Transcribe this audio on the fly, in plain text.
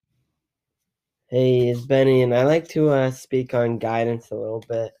Hey, it's Benny, and I like to speak on guidance a little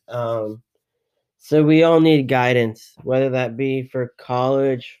bit. So we all need guidance, whether that be for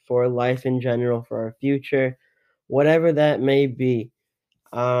college, for life in general, for our future, whatever that may be.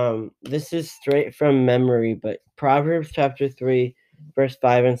 This is straight from memory, but Proverbs chapter 3, verse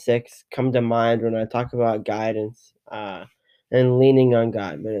 5 and 6 come to mind when I talk about guidance and leaning on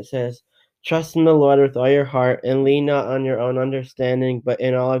God. But it says, trust in the Lord with all your heart and lean not on your own understanding, but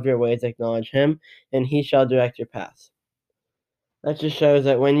in all of your ways acknowledge Him, and He shall direct your paths. That just shows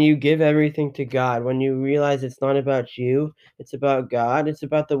that when you give everything to God, when you realize it's not about you, it's about God, it's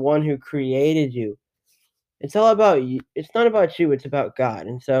about the one who created you. It's all about you. It's not about you, it's about God.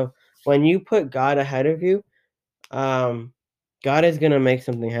 And so when you put God ahead of you, um, God is going to make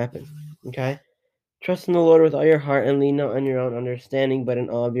something happen. Okay? Trust in the Lord with all your heart and lean not on your own understanding, but in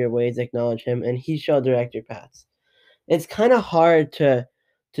all of your ways acknowledge Him, and He shall direct your paths. It's kind of hard to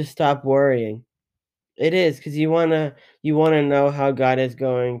stop worrying. It is because you wanna know how God is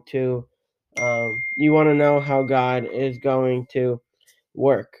going to you wanna know how God is going to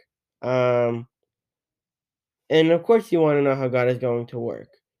work. Um, and of course you wanna know how God is going to work.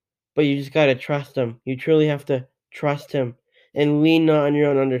 But you just gotta trust him. You truly have to trust him and lean not on your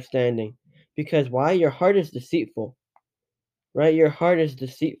own understanding. Because why? Your heart is deceitful, right? Your heart is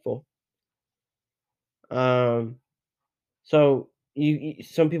deceitful. Um, so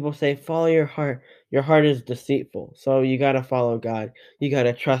some people say follow your heart. Your heart is deceitful. So you gotta follow God. You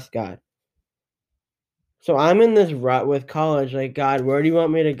gotta trust God. So I'm in this rut with college, like, God, where do you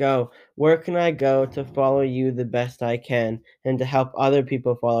want me to go? Where can I go to follow you the best I can and to help other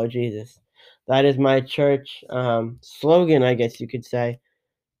people follow Jesus? That is my church slogan, I guess you could say,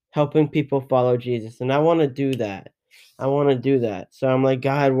 helping people follow Jesus. And I want to do that. I want to do that. So I'm like,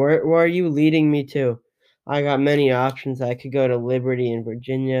 God, where are you leading me to? I got many options. I could go to Liberty in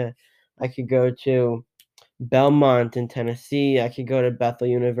Virginia. I could go to Belmont in Tennessee. I could go to Bethel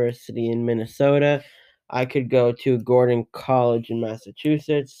University in Minnesota. I could go to Gordon College in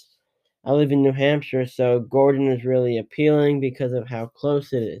Massachusetts. I live in New Hampshire, so Gordon is really appealing because of how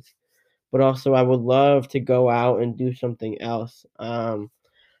close it is. But also, I would love to go out and do something else.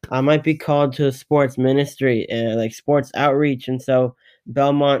 I might be called to sports ministry, like sports outreach, and so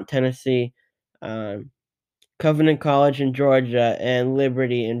Belmont, Tennessee, um, Covenant College in Georgia and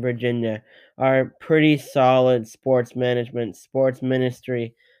Liberty in Virginia are pretty solid sports management, sports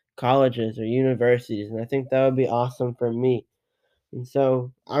ministry colleges or universities, and I think that would be awesome for me. And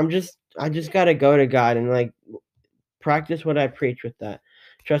so I just gotta go to God and like practice what I preach with that.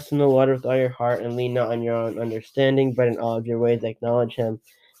 Trust in the Lord with all your heart and lean not on your own understanding, but in all of your ways acknowledge Him,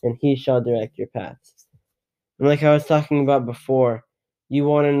 and He shall direct your paths. And like I was talking about before, you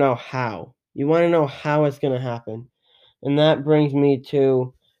want to know how. You want to know how it's going to happen. And that brings me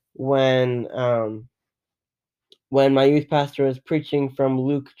to when um, when my youth pastor was preaching from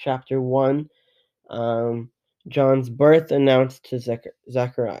Luke chapter 1, um, John's birth announced to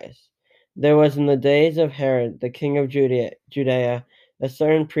Zacharias. There was in the days of Herod, the king of Judea, a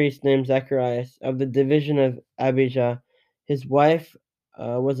certain priest named Zacharias of the division of Abijah. His wife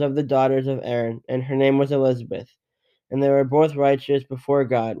was of the daughters of Aaron, and her name was Elizabeth. And they were both righteous before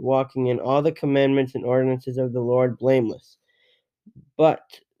God, walking in all the commandments and ordinances of the Lord blameless. But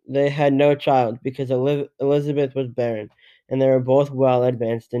they had no child, because Elizabeth was barren, and they were both well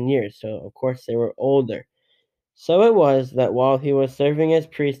advanced in years, so of course they were older. So it was that while he was serving as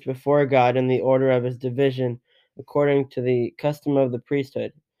priest before God in the order of his division, according to the custom of the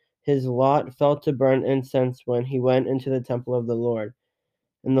priesthood, his lot fell to burn incense when he went into the temple of the Lord,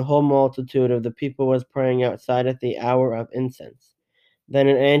 and the whole multitude of the people was praying outside at the hour of incense. Then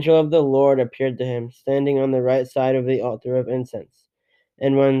an angel of the Lord appeared to him, standing on the right side of the altar of incense.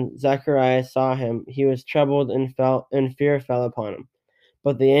 And when Zacharias saw him, he was troubled, and fear fell upon him.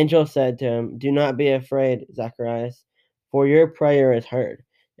 But the angel said to him, do not be afraid, Zacharias, for your prayer is heard,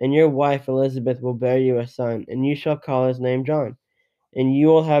 and your wife Elizabeth will bear you a son, and you shall call his name John. And you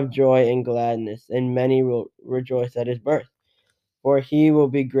will have joy and gladness, and many will rejoice at his birth. For he will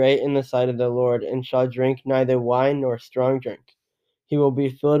be great in the sight of the Lord, and shall drink neither wine nor strong drink. He will be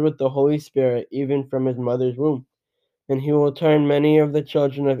filled with the Holy Spirit, even from his mother's womb. And he will turn many of the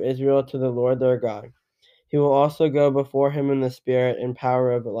children of Israel to the Lord their God. He will also go before him in the spirit and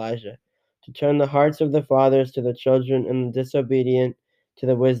power of Elijah, to turn the hearts of the fathers to the children and the disobedient to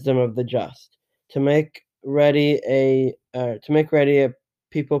the wisdom of the just, to make ready a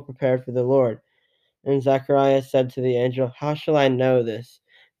people prepared for the Lord. And Zacharias said to the angel, how shall I know this?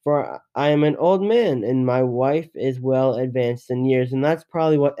 For I am an old man, and my wife is well advanced in years. And that's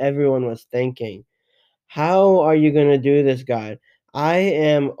probably what everyone was thinking. How are you going to do this, God? I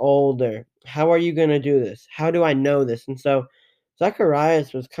am older. How are you going to do this? How do I know this? And so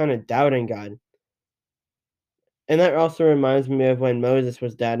Zacharias was kind of doubting God. And that also reminds me of when Moses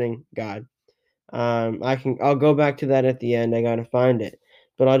was doubting God. I'll go back to that at the end. I got to find it.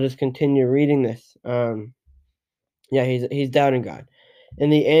 But I'll just continue reading this. Yeah, he's doubting God.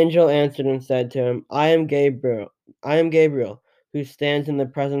 And the angel answered and said to him, I am Gabriel, who stands in the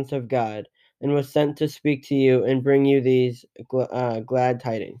presence of God, and was sent to speak to you and bring you these glad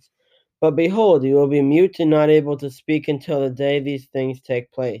tidings. But behold, you will be mute and not able to speak until the day these things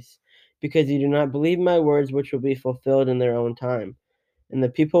take place, because you do not believe my words, which will be fulfilled in their own time. And the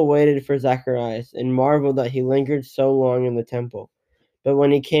people waited for Zacharias, and marveled that he lingered so long in the temple. But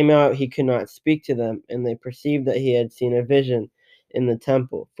when he came out, he could not speak to them, and they perceived that he had seen a vision in the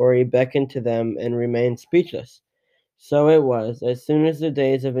temple, for he beckoned to them and remained speechless. So it was, as soon as the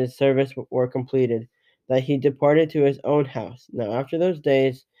days of his service were completed, that he departed to his own house. Now after those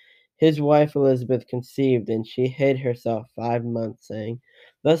days, his wife Elizabeth conceived, and she hid herself 5 months, saying,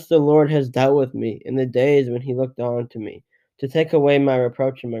 Thus the Lord has dealt with me in the days when he looked on to me, to take away my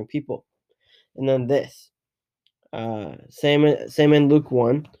reproach among people. And then this. Same in Luke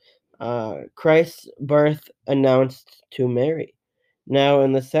 1. Christ's birth announced to Mary. Now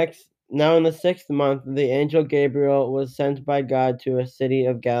in the 6th month, the angel Gabriel was sent by God to a city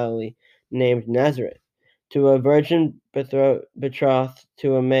of Galilee named Nazareth, to a virgin betrothed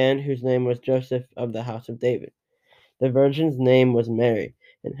to a man whose name was Joseph of the house of David. The virgin's name was Mary.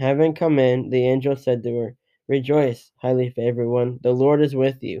 And having come in, the angel said to her, Rejoice, highly favored one, the Lord is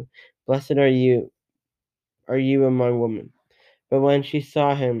with you. Blessed are you among women. But when she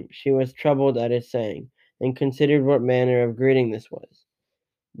saw him, she was troubled at his saying, and considered what manner of greeting this was.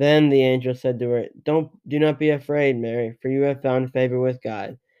 Then the angel said to her, Do not be afraid, Mary, for you have found favor with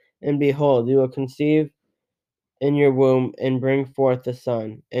God. And behold, you will conceive in your womb and bring forth a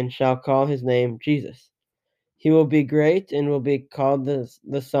son, and shall call his name Jesus. He will be great and will be called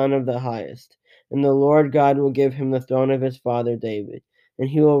the Son of the Highest. And the Lord God will give him the throne of his father David, and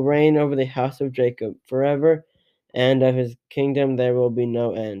he will reign over the house of Jacob forever, and of his kingdom there will be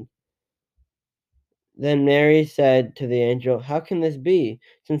no end. Then Mary said to the angel, How can this be,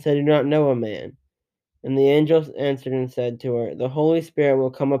 since I do not know a man? And the angel answered and said to her, The Holy Spirit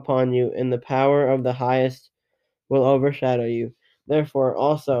will come upon you, and the power of the Highest will overshadow you. Therefore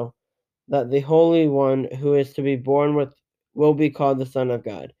also that the Holy One who is to be born with will be called the Son of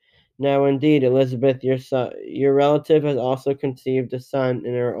God. Now indeed, Elizabeth, your relative, has also conceived a son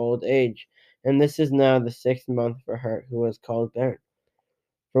in her old age, and this is now the 6th month for her who was called barren.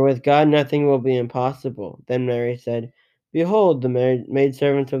 For with God nothing will be impossible. Then Mary said, Behold, the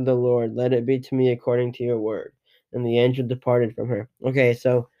maidservant of the Lord, let it be to me according to your word. And the angel departed from her. Okay,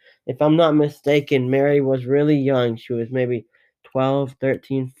 so if I'm not mistaken, Mary was really young. She was maybe 12,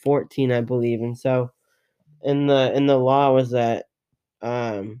 13, 14, I believe. And so in the law was that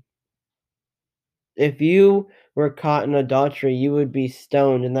um, if you were caught in adultery, you would be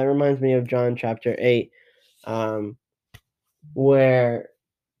stoned. And that reminds me of John chapter 8, um, where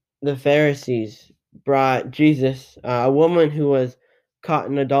the Pharisees brought Jesus a woman who was caught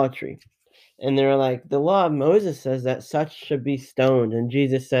in adultery. And they were like, the law of Moses says that such should be stoned. And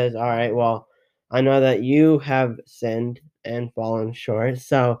Jesus says, All right, well, I know that you have sinned and fallen short.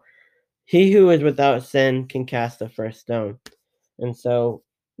 So he who is without sin can cast the first stone. And so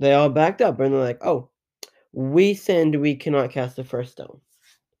they all backed up and they're like, Oh, we sinned, we cannot cast the first stone.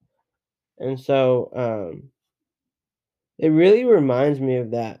 And so it really reminds me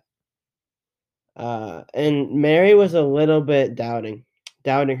of that. And Mary was a little bit doubting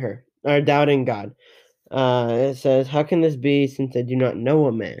God. It says, How can this be since I do not know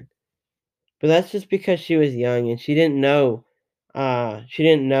a man? But that's just because she was young and she didn't know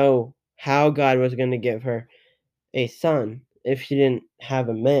how God was going to give her a son if she didn't have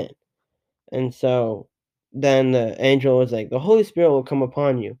a man. And so then the angel was like, The Holy Spirit will come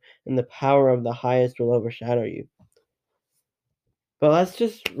upon you, and the power of the highest will overshadow you. But let's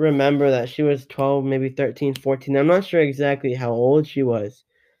just remember that she was 12, maybe 13, 14. I'm not sure exactly how old she was.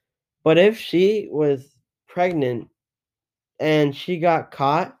 But if she was pregnant and she got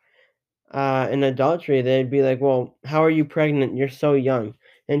caught in adultery, they'd be like, Well, how are you pregnant? You're so young.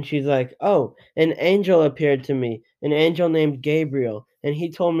 And she's like, Oh, an angel appeared to me, an angel named Gabriel. And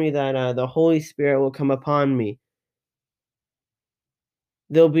he told me that the Holy Spirit will come upon me.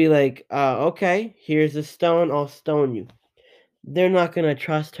 They'll be like, Okay, here's a stone. I'll stone you. They're not going to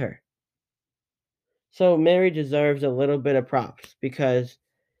trust her. So Mary deserves a little bit of props because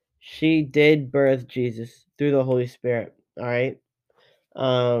she did birth Jesus through the Holy Spirit. All right.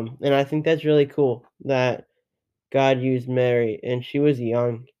 And I think that's really cool that God used Mary and she was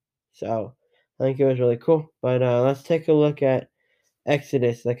young. So I think it was really cool. But let's take a look at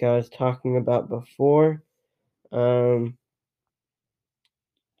Exodus, like I was talking about before. Let's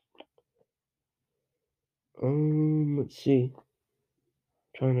see.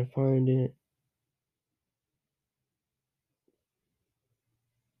 Trying to find it.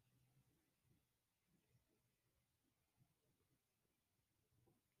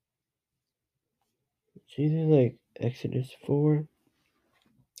 It's either like Exodus 4.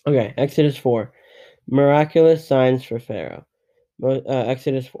 Okay, Exodus 4. Miraculous signs for Pharaoh.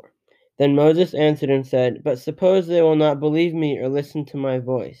 Exodus 4. Then Moses answered and said, "But suppose they will not believe me or listen to my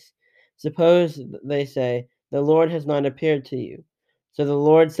voice. Suppose they say, 'The Lord has not appeared to you.' So the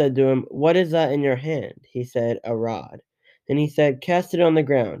Lord said to him, 'What is that in your hand?' He said, 'A rod.' And he said, 'Cast it on the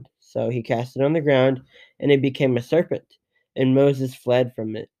ground.' So he cast it on the ground, and it became a serpent, and Moses fled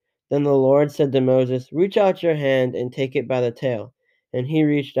from it. Then the Lord said to Moses, 'Reach out your hand and take it by the tail.' And he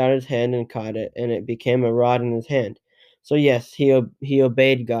reached out his hand and caught it, and it became a rod in his hand. So yes, he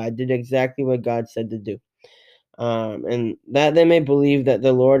obeyed God, did exactly what God said to do. And that they may believe that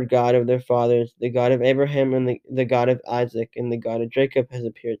the Lord God of their fathers, the God of Abraham and the God of Isaac and the God of Jacob has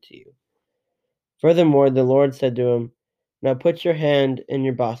appeared to you. Furthermore, the Lord said to him, 'Now put your hand in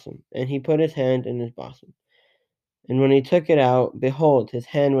your bosom.' And he put his hand in his bosom. And when he took it out, behold, his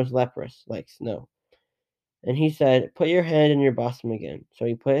hand was leprous, like snow. And he said, 'Put your hand in your bosom again.' So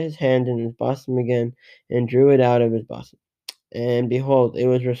he put his hand in his bosom again and drew it out of his bosom. And behold, it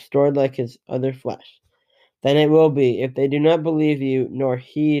was restored like his other flesh. Then it will be, if they do not believe you, nor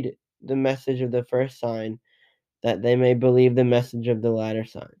heed the message of the first sign, that they may believe the message of the latter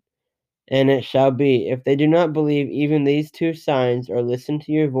sign. And it shall be, if they do not believe even these two signs, or listen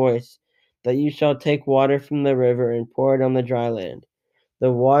to your voice, that you shall take water from the river and pour it on the dry land.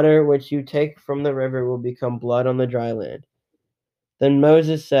 The water which you take from the river will become blood on the dry land. Then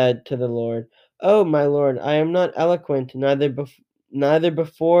Moses said to the Lord, 'Oh, my Lord, I am not eloquent, neither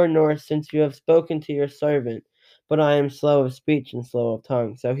before nor since you have spoken to your servant, but I am slow of speech and slow of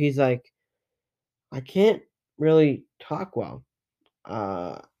tongue.' So he's like, I can't really talk well.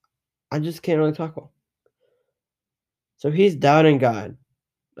 Uh, I just can't really talk well. So he's doubting God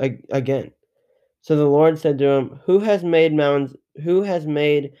again. So the Lord said to him, Who has made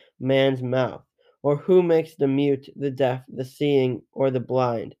man's mouth? Or who makes the mute, the deaf, the seeing, or the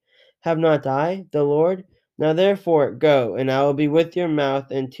blind? Have not I, the Lord? Now therefore go, and I will be with your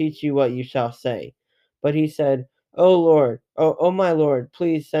mouth and teach you what you shall say. But he said, O Lord, O my Lord,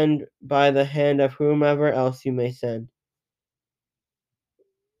 please send by the hand of whomever else you may send.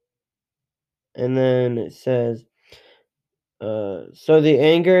 And then it says, so the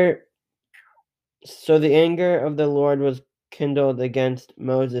anger of the Lord was kindled against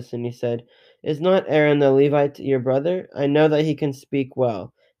Moses, and he said, Is not Aaron the Levite your brother? I know that he can speak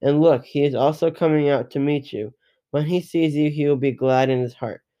well. And look, he is also coming out to meet you. When he sees you, he will be glad in his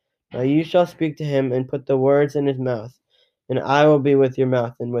heart. Now you shall speak to him and put the words in his mouth, and I will be with your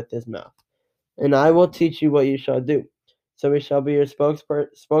mouth and with his mouth. And I will teach you what you shall do. So he shall be your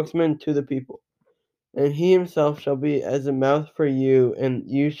spokesman to the people. And he himself shall be as a mouth for you, and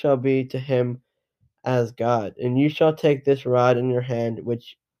you shall be to him as God, and you shall take this rod in your hand,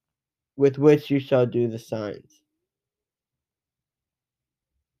 with which you shall do the signs.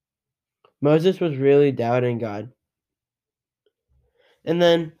 Moses was really doubting God. And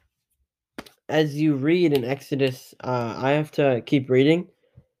then, as you read in Exodus, I have to keep reading,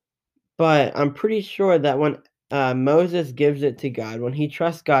 but I'm pretty sure that when Moses gives it to God, when he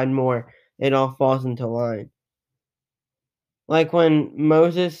trusts God more, it all falls into line. Like when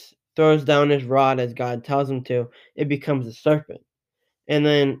Moses throws down his rod as God tells him to, it becomes a serpent. And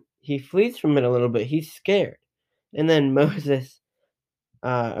then he flees from it a little bit. He's scared. And then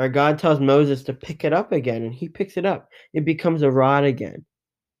or God tells Moses to pick it up again, and he picks it up. It becomes a rod again.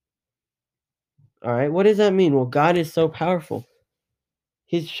 All right, what does that mean? Well, God is so powerful.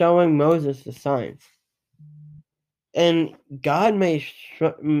 He's showing Moses the signs, and God may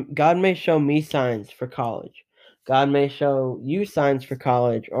show me signs for college. God may show you signs for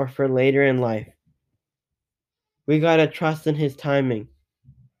college or for later in life. We gotta trust in His timing.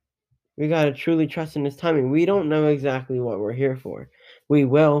 We gotta truly trust in His timing. We don't know exactly what we're here for. We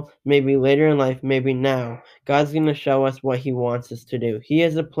will, maybe later in life, maybe now. God's gonna show us what He wants us to do. He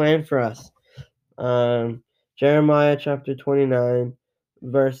has a plan for us. Jeremiah chapter 29,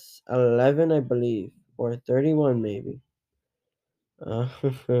 verse 11, I believe, or 31 maybe. Uh,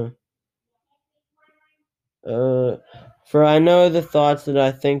 for I know the thoughts that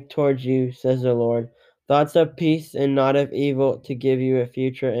I think towards you, says the Lord, thoughts of peace and not of evil, to give you a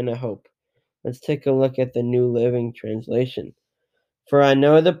future and a hope. Let's take a look at the New Living Translation. For I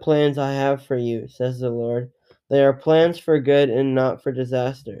know the plans I have for you, says the Lord. They are plans for good and not for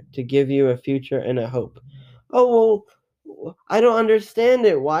disaster, to give you a future and a hope. Oh, well, I don't understand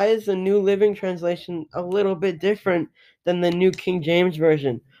it. Why is the New Living Translation a little bit different than the New King James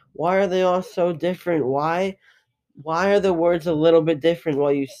Version? Why are they all so different? Why are the words a little bit different?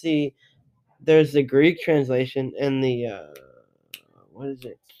 Well, you see, there's the Greek translation and the what is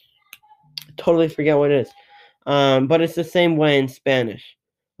it? I totally forget what it is. But it's the same way in Spanish.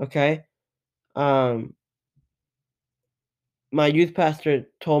 Okay. Um, my youth pastor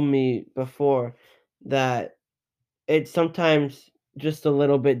told me before that it's sometimes just a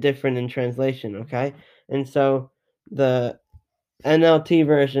little bit different in translation. Okay, and so the NLT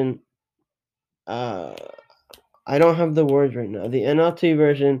version. Uh, I don't have the words right now. The NLT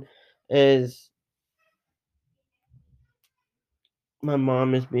version is. My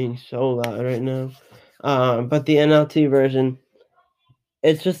mom is being so loud right now. But the NLT version,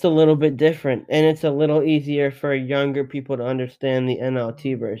 it's just a little bit different, and it's a little easier for younger people to understand the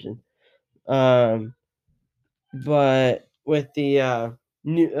NLT version. Um, but with the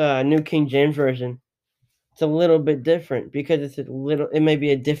New King James version, it's a little bit different because it may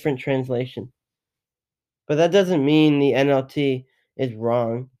be a different translation. But that doesn't mean the NLT is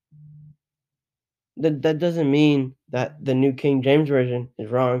wrong. That doesn't mean that the New King James version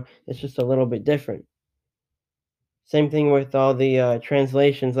is wrong. It's just a little bit different. Same thing with all the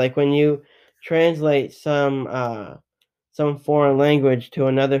translations. Like when you translate some foreign language to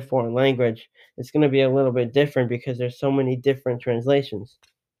another foreign language, it's going to be a little bit different because there's so many different translations.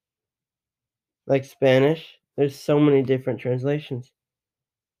 Like Spanish, there's so many different translations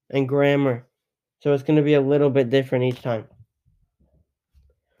and grammar. So it's going to be a little bit different each time.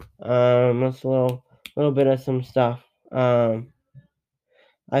 That's a little bit of some stuff. I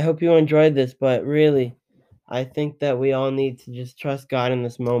hope you enjoyed this, but really, I think that we all need to just trust God in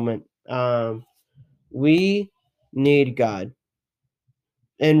this moment. We need God.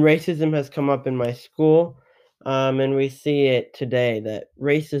 And racism has come up in my school, and we see it today that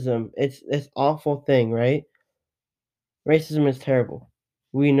racism, it's this awful thing, right? Racism is terrible.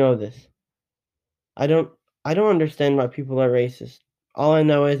 We know this. I don't I don't understand why people are racist. All I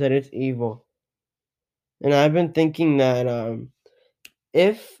know is that it's evil. And I've been thinking that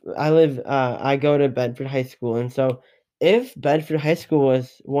if I go to Bedford High School, and so if Bedford High School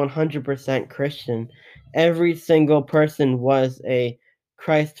was 100% Christian, every single person was a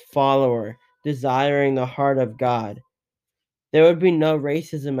Christ follower, desiring the heart of God, there would be no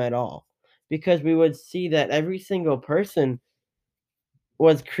racism at all, because we would see that every single person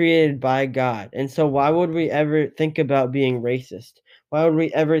was created by God. And so why would we ever think about being racist? Why would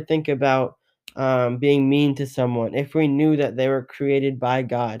we ever think about being mean to someone if we knew that they were created by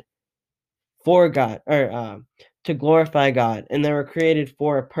God? For God, or to glorify God, and they were created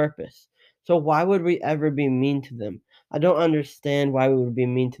for a purpose. So why would we ever be mean to them? I don't understand why we would be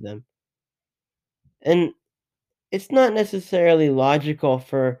mean to them. And it's not necessarily logical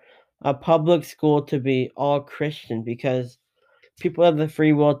for a public school to be all Christian, because people have the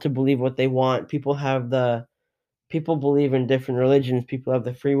free will to believe what they want. People believe in different religions. People have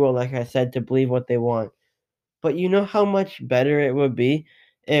the free will, like I said, to believe what they want. But you know how much better it would be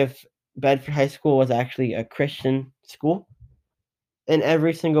if Bedford High School was actually a Christian school and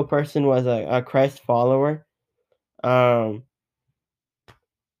every single person was a Christ follower? Um,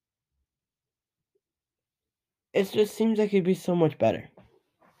 it just seems like it'd be so much better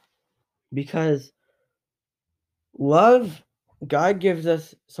because love, God gives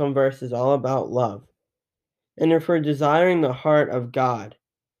us some verses all about love. And if we're desiring the heart of God,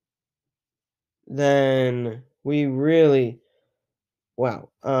 then we really, wow.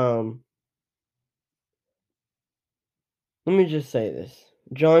 Let me just say this.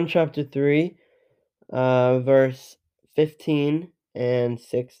 John chapter 3, verse 15 and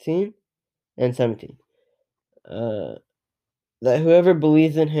 16 and 17. Uh, that whoever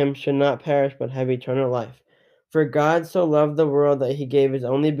believes in him should not perish but have eternal life. For God so loved the world that he gave his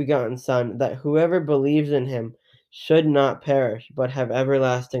only begotten Son, that whoever believes in him should not perish but have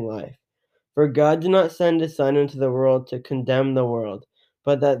everlasting life. For God did not send his Son into the world to condemn the world,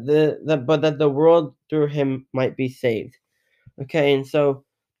 but that the world through him might be saved. Okay, and so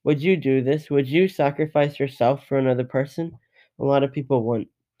would you do this? Would you sacrifice yourself for another person? A lot of people wouldn't.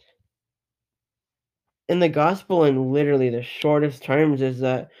 In the gospel, in literally the shortest terms, is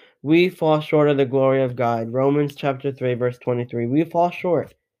that we fall short of the glory of God. Romans chapter 3, verse 23. We fall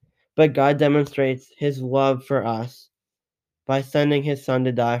short, but God demonstrates his love for us by sending his Son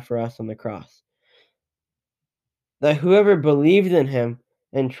to die for us on the cross. That whoever believes in him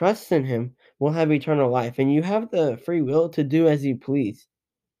and trusts in him will have eternal life, and you have the free will to do as you please.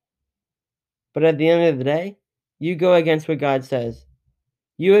 But at the end of the day, you go against what God says.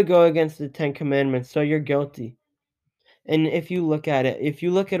 You would go against the 10 commandments, so you're guilty. And if you look at it, if you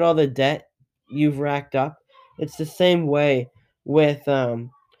look at all the debt you've racked up, it's the same way with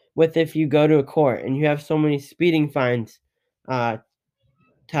if you go to a court and you have so many speeding fines uh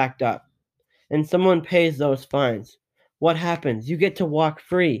tacked up and someone pays those fines. What happens? You get to walk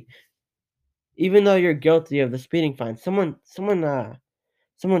free even though you're guilty of the speeding fine. Someone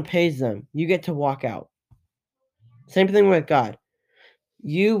pays them. You get to walk out. Same thing with God.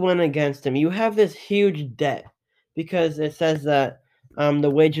 You went against him. You have this huge debt because it says that the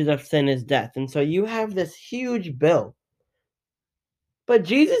wages of sin is death. And so you have this huge bill. But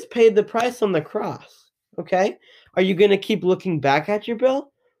Jesus paid the price on the cross. Okay? Are you going to keep looking back at your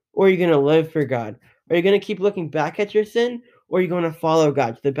bill? Or are you going to live for God? Are you going to keep looking back at your sin? Or are you going to follow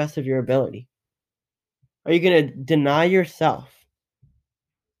God to the best of your ability? Are you going to deny yourself?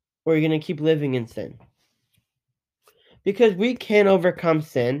 Or are you going to keep living in sin? Because we can't overcome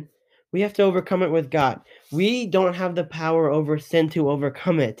sin. We have to overcome it with God. We don't have the power over sin to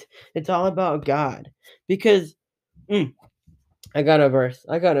overcome it. It's all about God. Because I got a verse.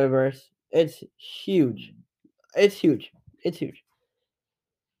 It's huge. It's huge. It's huge.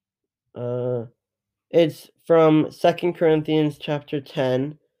 It's from 2 Corinthians chapter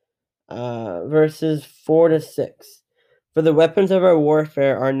 10, verses 4 to 6. For the weapons of our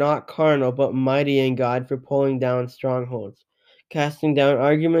warfare are not carnal, but mighty in God for pulling down strongholds, casting down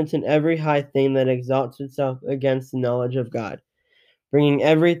arguments and every high thing that exalts itself against the knowledge of God, bringing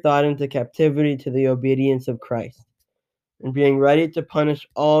every thought into captivity to the obedience of Christ, and being ready to punish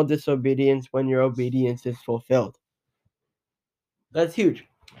all disobedience when your obedience is fulfilled. That's huge.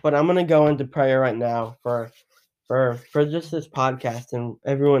 But I'm gonna go into prayer right now for just this podcast and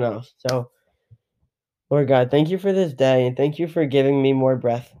everyone else. So, Lord God, thank you for this day, and thank you for giving me more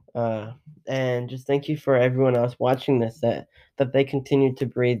breath. And just thank you for everyone else watching this that they continue to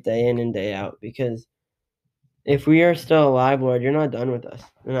breathe day in and day out. Because if we are still alive, Lord, you're not done with us.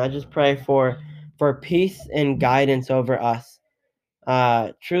 And I just pray for peace and guidance over us.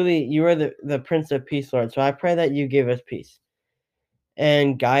 Truly, you are the Prince of Peace, Lord. So I pray that you give us peace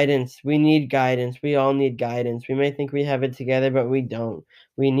and guidance. We need guidance. We all need guidance. We may think we have it together, but we don't.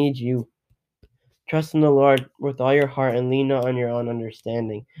 We need you. Trust in the Lord with all your heart and lean not on your own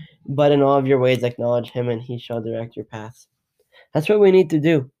understanding. But in all of your ways acknowledge him, and he shall direct your paths. That's what we need to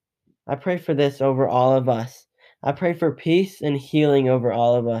do. I pray for this over all of us. I pray for peace and healing over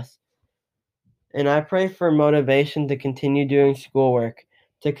all of us. And I pray for motivation to continue doing schoolwork,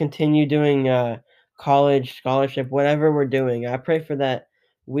 to continue doing college, scholarship, whatever we're doing. I pray for that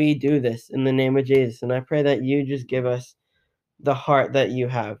we do this in the name of Jesus. And I pray that you just give us the heart that you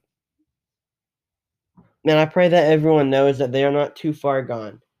have. And I pray that everyone knows that they are not too far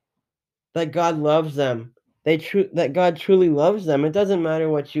gone, that God loves them. That God truly loves them. It doesn't matter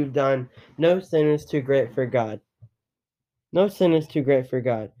what you've done. No sin is too great for God. No sin is too great for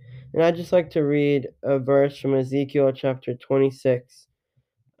God. And I'd just like to read a verse from Ezekiel chapter 26,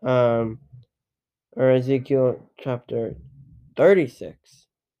 or Ezekiel chapter 36,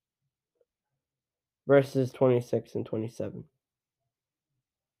 verses 26 and 27.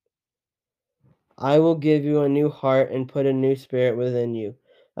 I will give you a new heart and put a new spirit within you.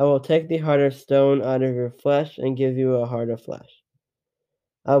 I will take the heart of stone out of your flesh and give you a heart of flesh.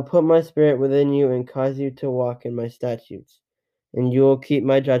 I will put my spirit within you and cause you to walk in my statutes, and you will keep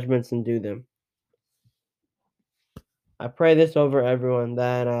my judgments and do them. I pray this over everyone,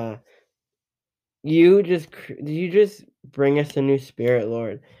 that you just bring us a new spirit,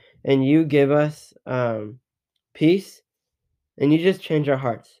 Lord, and you give us peace, and you just change our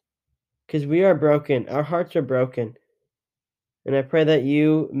hearts, because we are broken. Our hearts are broken, and I pray that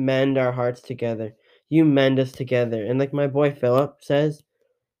you mend our hearts together. You mend us together, and like my boy Philip says,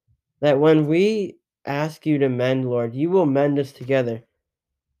 that when we ask you to mend, Lord, you will mend us together.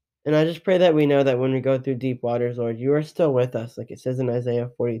 And I just pray that we know that when we go through deep waters, Lord, you are still with us, like it says in Isaiah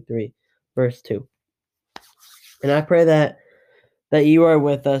 43, verse 2. And I pray that you are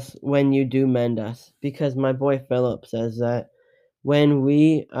with us when you do mend us, because my boy Philip says that when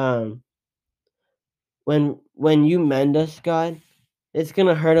we when you mend us, God, it's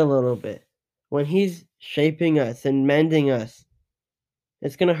gonna hurt a little bit. When he's shaping us and mending us,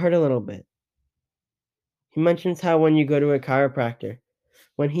 it's gonna hurt a little bit. He mentions how when you go to a chiropractor,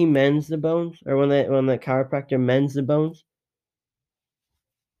 when he mends the bones, or when the chiropractor mends the bones,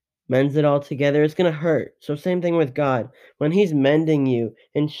 mends it all together, it's gonna hurt. So same thing with God. When he's mending you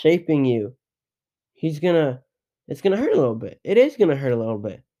and shaping you, it's gonna hurt a little bit. It is gonna hurt a little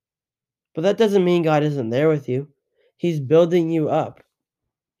bit. But that doesn't mean God isn't there with you. He's building you up.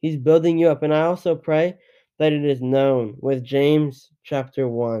 He's building you up. And I also pray that it is known with James chapter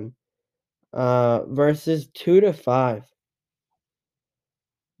 1, verses 2 to 5.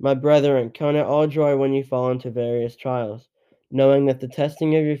 My brethren, count it all joy when you fall into various trials, knowing that the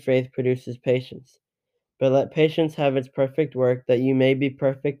testing of your faith produces patience. But let patience have its perfect work, that you may be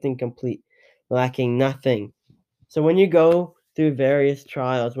perfect and complete, lacking nothing. So when you go through various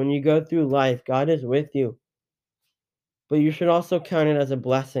trials, when you go through life, God is with you. But you should also count it as a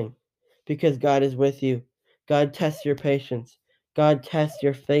blessing because God is with you. God tests your patience. God tests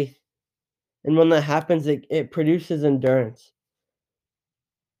your faith. And when that happens, it produces endurance.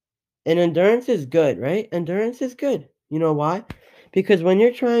 And endurance is good, right? Endurance is good. You know why? Because when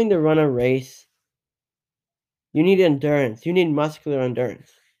you're trying to run a race, you need endurance. You need muscular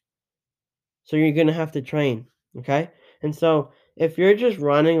endurance. So you're going to have to train, okay? And so if you're just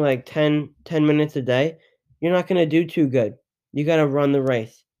running like 10 minutes a day, you're not going to do too good. You got to run the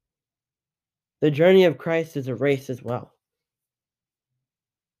race. The journey of Christ is a race as well.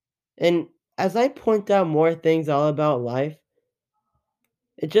 And as I point out more things all about life,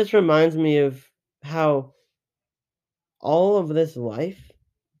 it just reminds me of how all of this life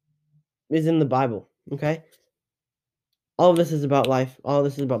is in the Bible, okay? All of this is about life. All of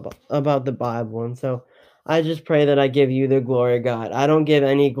this is about the Bible. And so I just pray that I give you the glory, God. I don't give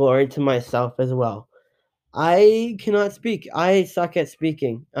any glory to myself as well. I cannot speak. I suck at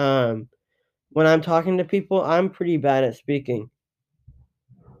speaking. When I'm talking to people, I'm pretty bad at speaking.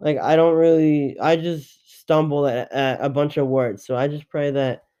 Like I just stumble at a bunch of words. So I just pray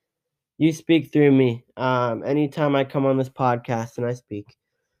that you speak through me. Anytime I come on this podcast and I speak,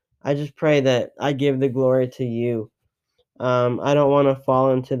 I just pray that I give the glory to you. I don't want to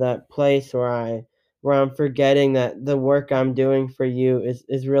fall into that place where I'm forgetting that the work I'm doing for you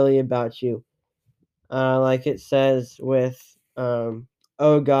is really about you. Like it says with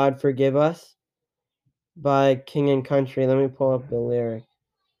 "Oh God, forgive us" by King and Country. Let me pull up the lyric.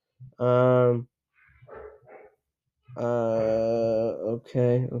 Um,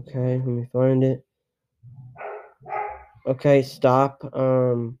 okay, let me find it. Okay, stop.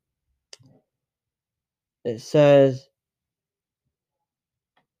 It says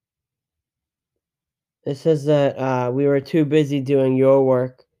that we were too busy doing your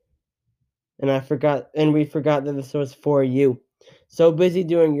work, and we forgot that this was for you. So busy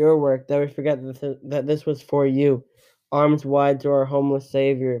doing your work that we forgot that this was for you. Arms wide to our homeless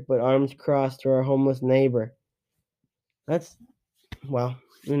savior, but arms crossed to our homeless neighbor. That's Well,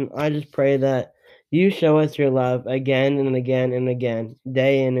 and I just pray that you show us your love again and again and again,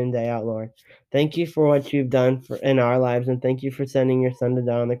 day in and day out, Lord. Thank you for what you've done in our lives, and thank you for sending your son to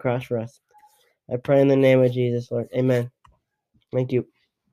die on the cross for us. I pray in the name of Jesus, Lord. Amen. Thank you.